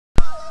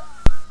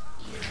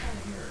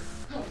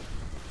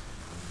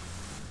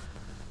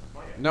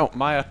No,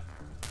 Maya.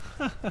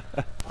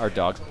 Our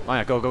dog.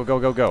 Maya, go, go, go,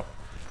 go, go.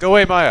 Go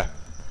away, Maya.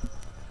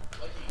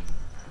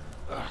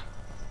 Ugh.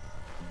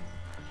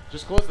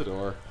 Just close the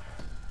door.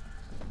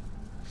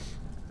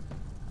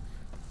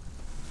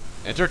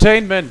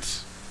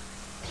 Entertainment.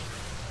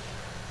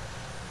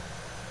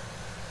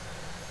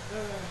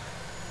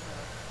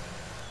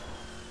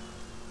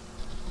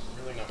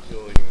 Really not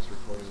feeling this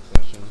recording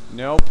session.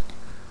 Nope.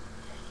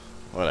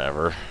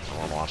 Whatever. No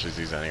one watches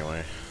these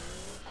anyway.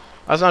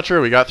 That's not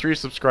true. We got 3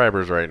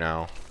 subscribers right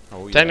now.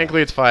 Oh, yeah.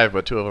 Technically it's 5,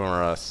 but 2 of them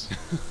are us.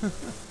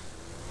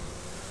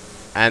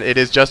 And it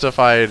is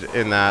justified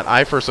in that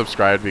I first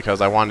subscribed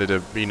because I wanted to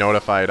be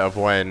notified of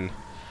when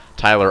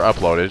Tyler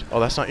uploaded. Oh,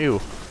 that's not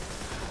you.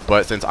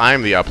 But since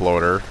I'm the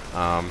uploader,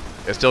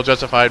 it's still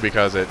justified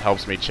because it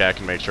helps me check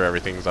and make sure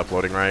everything's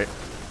uploading right.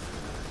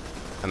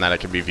 And that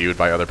it can be viewed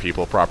by other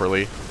people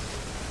properly.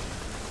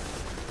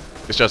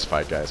 It's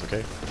justified, guys,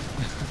 okay?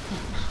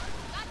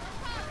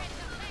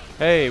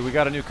 Hey, we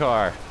got a new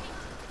car.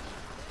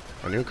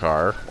 A new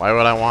car? Why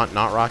would I want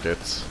not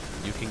rockets?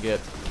 You can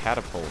get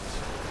catapult.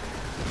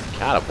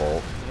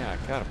 Catapult? Yeah,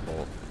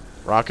 catapult.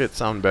 Rockets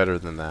sound better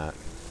than that.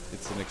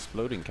 It's an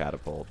exploding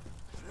catapult.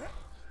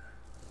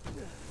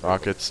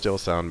 Rockets still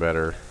sound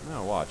better.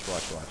 No, watch,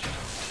 watch, watch.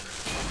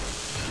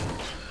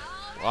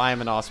 Well, I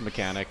am an awesome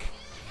mechanic.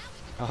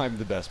 I'm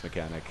the best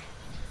mechanic.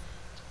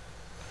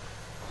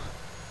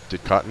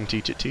 Did Cotton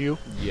teach it to you?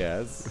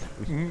 Yes.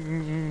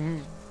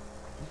 You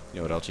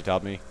know what else she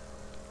taught me?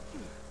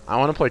 I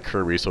want to play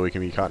Kirby so we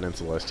can be Cotton and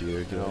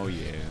Celestia again. Oh,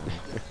 yeah.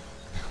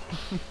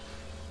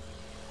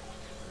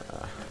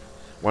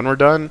 When we're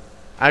done,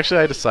 actually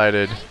I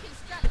decided,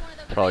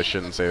 probably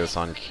shouldn't say this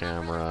on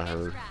camera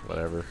or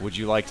whatever. Would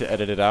you like to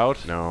edit it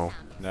out? No.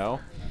 No?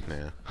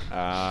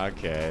 Nah.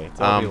 Okay.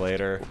 Tell me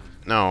later.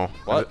 No.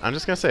 What? I'm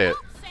just gonna say it.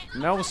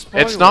 No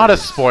spoilers. It's not a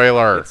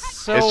spoiler.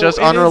 It's just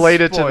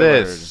unrelated to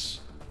this.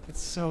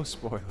 It's so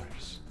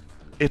spoilers.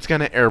 It's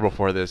gonna air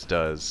before this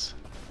does.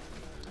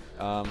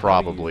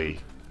 Probably.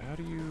 How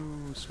do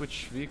you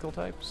switch vehicle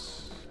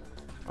types?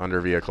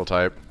 Under vehicle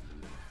type.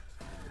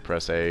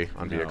 Press A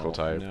on vehicle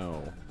type.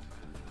 No.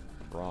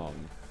 Wrong.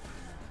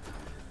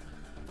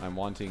 I'm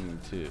wanting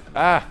to...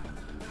 Ah!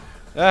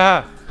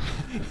 Ah!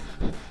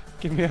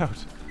 Get me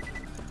out.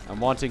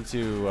 I'm wanting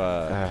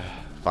to,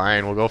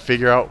 Fine, we'll go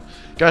figure out...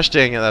 Gosh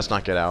dang it, that's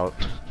not get out.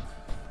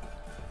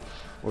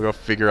 We'll go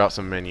figure out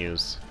some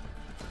menus.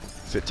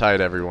 Sit tight,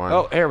 everyone.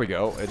 Oh, here we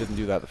go. I didn't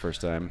do that the first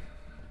time.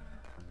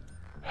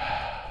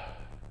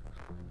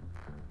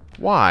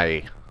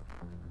 Why?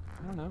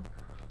 I don't know.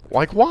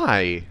 Like,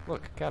 why?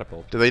 Look,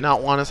 catapult. Do they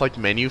not want us, like,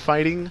 menu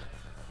fighting?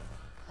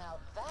 Now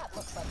that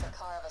looks like the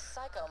car of a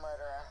psycho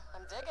murderer.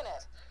 I'm digging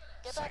it.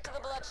 Get back to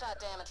the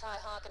bloodshot dam and try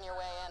honking your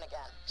way in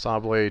again. Saw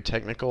blade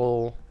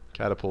technical,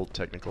 catapult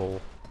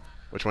technical.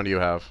 Which one do you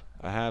have?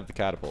 I have the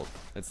catapult.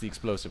 It's the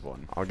explosive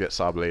one. I'll get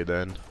saw blade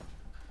then.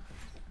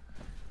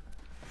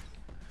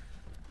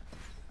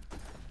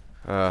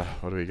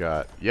 What do we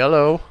got?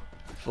 Yellow,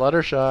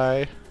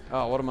 Fluttershy.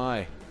 Oh, what am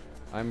I?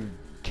 I'm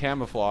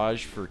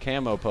camouflage for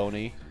camo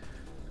pony.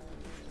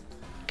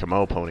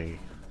 Camo pony.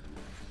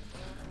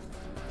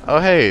 Oh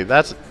hey,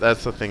 that's the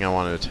thing I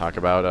wanted to talk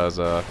about as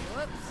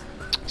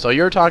so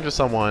you're talking to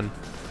someone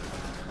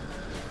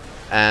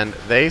and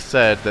they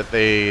said that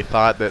they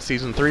thought that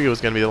season 3 was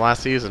going to be the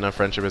last season of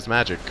Friendship is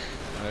Magic.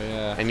 Oh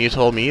yeah. And you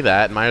told me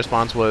that and my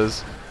response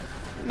was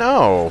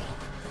no.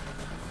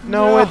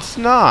 No, it's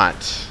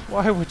not.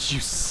 Why would you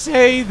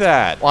say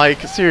that?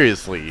 Like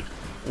seriously.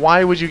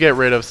 Why would you get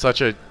rid of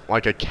such a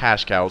like a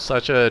cash cow,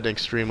 such an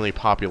extremely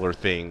popular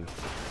thing?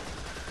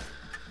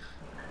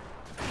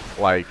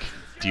 Like,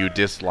 do you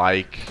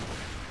dislike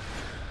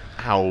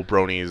how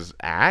bronies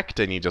act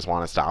and you just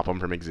want to stop them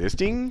from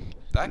existing?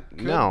 That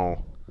could...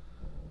 No.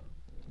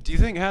 Do you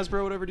think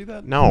Hasbro would ever do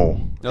that?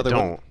 No, No, I they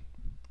don't.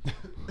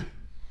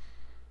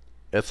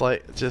 It's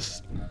like,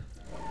 just...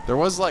 There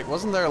was like,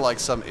 wasn't there like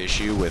some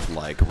issue with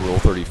like Rule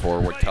 34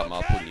 would come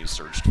up when you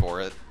searched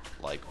for it?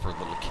 Like for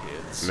little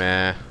kids?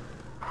 Meh.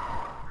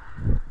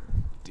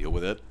 Deal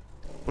with it.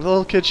 Well, the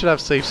little kid should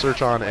have safe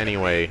search on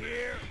anyway.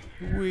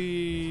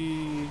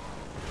 We.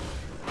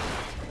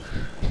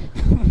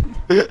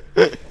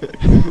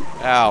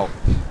 Ow.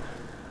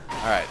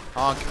 Alright,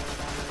 honk.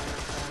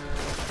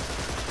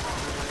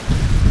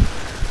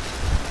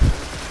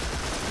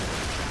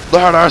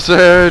 Let us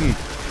in!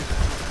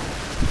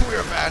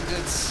 We're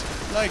bandits,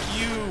 like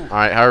you.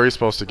 Alright, how are we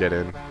supposed to get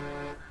in?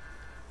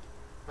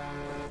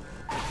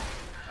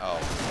 Oh,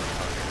 okay.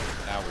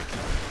 Now we can.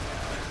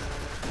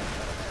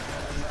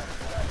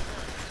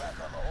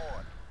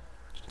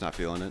 Just not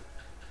feeling it.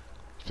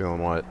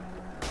 Feeling what?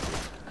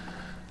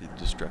 The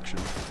destruction.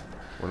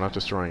 We're not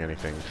destroying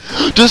anything.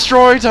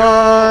 Destroy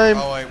time!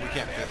 Oh wait, we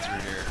can't fit through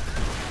here.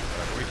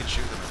 We can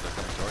shoot them if they're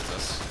coming towards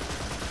us.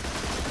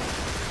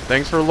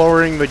 Thanks for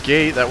lowering the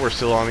gate that we're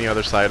still on the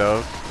other side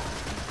of.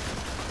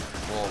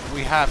 Well,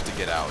 we have to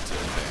get out to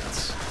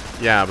advance.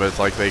 Yeah, but it's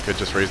like they could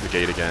just raise the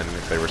gate again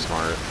if they were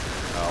smart.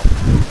 Oh.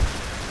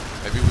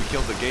 Maybe we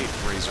killed the gate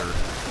raiser.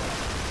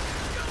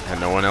 And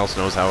no one else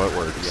knows how it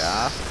works.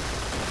 Yeah.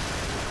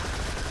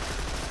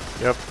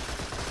 Yep.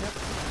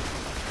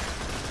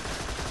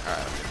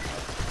 Alright.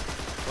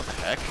 What the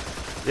heck?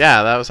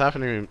 Yeah, that was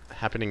happening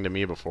to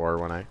me before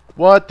when I...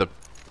 What the...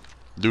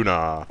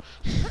 Luna.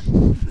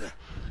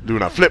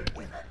 Luna, flip.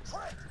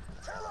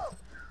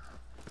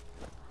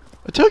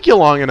 It took you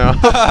long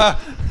enough.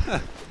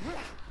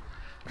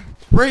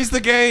 Raise the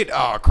gate!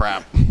 Oh,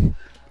 crap.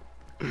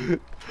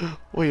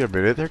 Wait a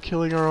minute, they're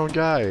killing our own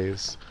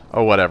guys.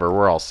 Oh, whatever,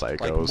 we're all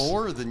psychos. Like,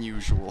 more than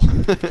usual.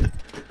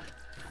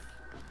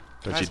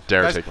 Don't you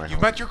dare guys, take my you've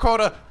help. met your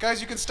quota.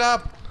 Guys, you can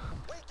stop.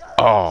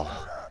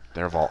 Oh,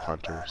 they're vault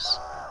hunters.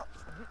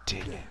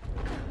 Dang it.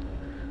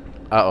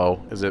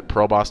 Uh-oh, is it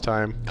pro boss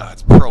time?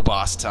 It's pro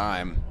boss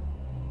time.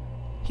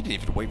 He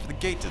didn't even wait for the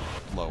gate to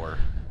lower.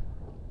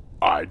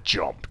 I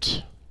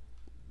jumped.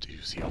 Do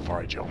you see how far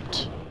I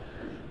jumped?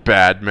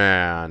 Bad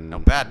man. No,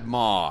 bad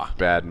maw.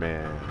 Bad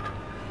man.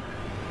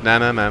 Na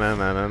na na na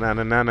na na na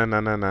na na na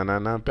na na na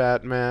na.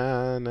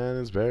 Batman and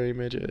his merry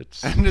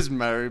midgets. And his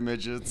merry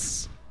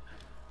midgets.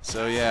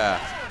 So yeah.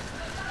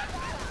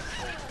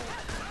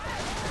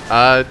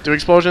 Do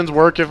explosions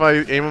work if I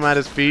aim them at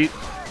his feet?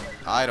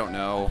 I don't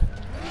know.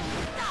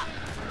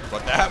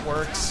 But that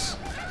works.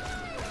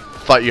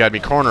 Thought you had me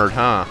cornered,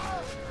 huh?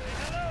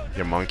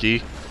 You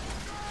monkey.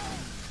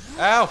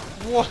 Ow!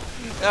 Whoa!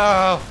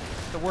 Oh!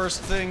 The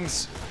worst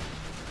things.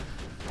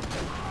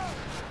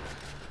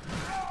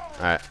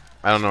 Alright.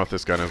 I don't know if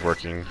this gun is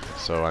working,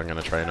 so I'm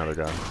gonna try another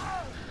gun.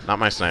 Not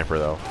my sniper,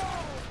 though.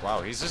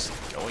 Wow, he's just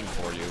going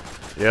for you.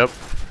 Yep.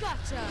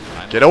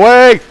 Get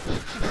away!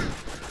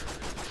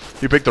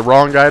 You picked the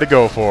wrong guy to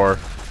go for.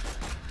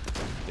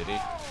 Did he?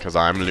 Because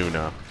I'm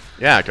Luna.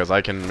 Yeah, because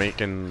I can make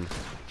him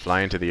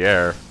fly into the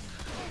air.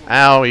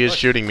 Ow, he is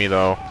shooting me,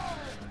 though.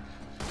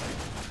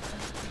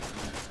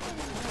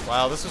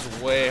 Wow, this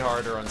is way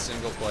harder on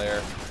single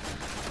player.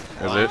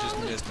 Is I it? just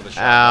missed with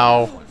a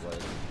Ow. shotgun.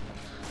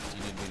 Do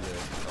you need me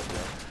to help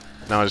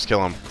you? No, just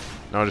kill him.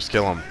 No, just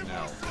kill him.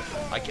 No.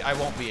 I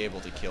won't be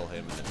able to kill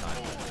him in the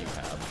time that you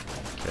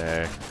have.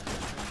 Okay.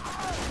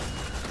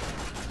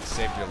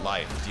 Saved your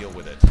life. Deal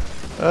with it.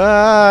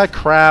 Ah,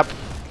 crap.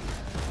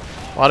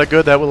 A lot of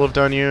good that will have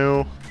done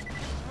you.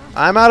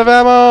 I'm out of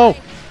ammo!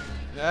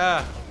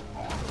 Yeah.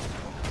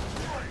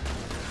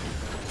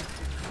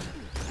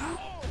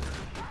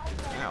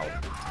 Ow.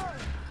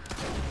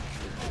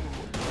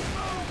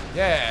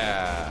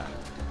 Yeah.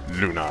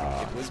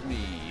 Luna. It was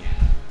me.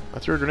 I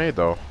threw a grenade,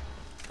 though.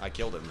 I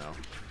killed him, though.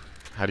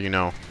 How do you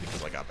know?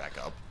 Because I got back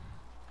up.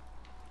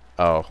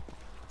 Oh.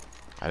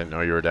 I didn't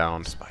know you were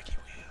down. Spiky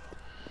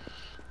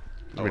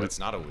wheel. Oh, it's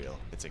not a wheel.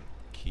 It's a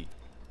key.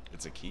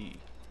 It's a key.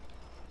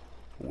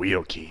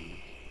 Wheel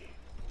key.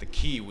 The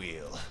key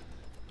wheel.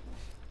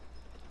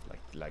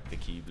 Like the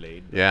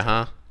keyblade. Yeah,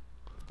 huh?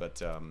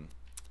 But,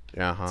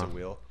 Yeah, it's huh? a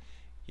wheel.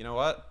 You know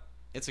what?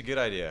 It's a good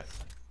idea.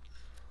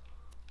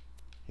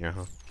 Yeah,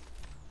 huh?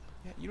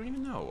 Yeah, you don't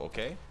even know,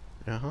 okay?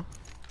 Yeah, huh?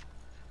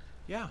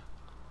 Yeah.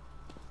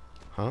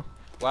 Huh?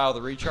 Wow,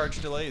 the recharge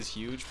delay is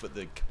huge, but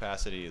the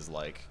capacity is,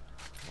 like,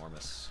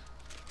 enormous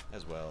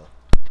as well.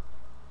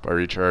 By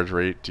recharge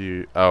rate, do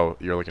you... Oh,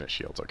 you're looking at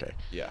shields, okay.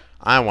 Yeah.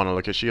 I want to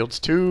look at shields,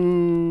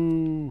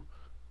 too!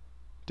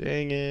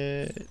 Dang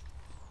it.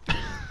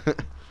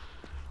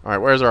 Alright,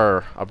 where's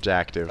our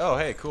objective? Oh,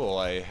 hey, cool.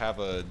 I have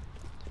a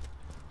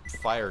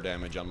fire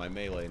damage on my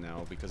melee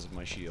now because of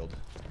my shield.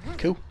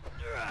 Cool.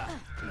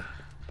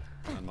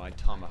 On my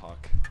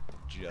tomahawk.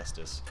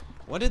 Justice.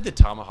 When did the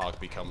tomahawk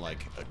become,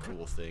 like, a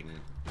cool thing?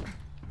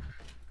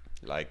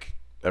 Like...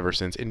 Ever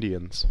since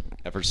Indians.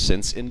 Ever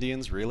since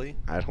Indians, really?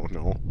 I don't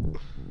know.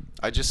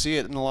 I just see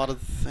it in a lot of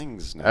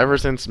things now. Ever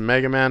since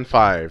Mega Man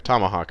 5,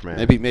 Tomahawk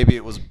Man. Maybe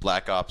it was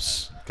Black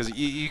Ops, because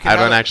you could I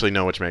don't have actually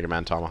know which Mega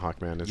Man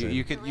Tomahawk Man is in.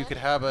 you could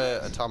have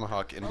a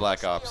tomahawk in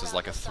Black Ops as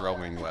like a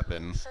throwing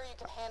weapon, Sure you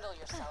can handle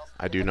yourself.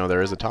 I do know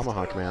there is a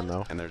Tomahawk Man,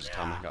 though. and there's a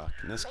tomahawk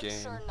in this Make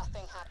game. sure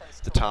nothing happens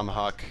The to him.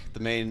 tomahawk, the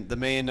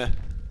main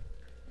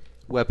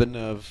weapon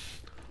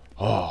of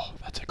Oh,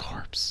 that's a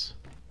corpse.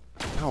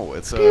 no,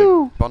 it's a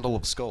Pew! bundle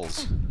of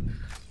skulls.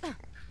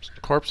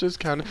 Corpses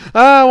kind of...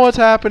 Ah, what's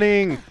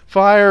happening?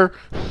 Fire!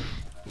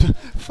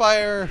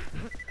 Fire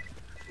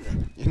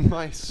in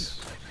my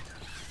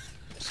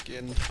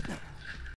skin.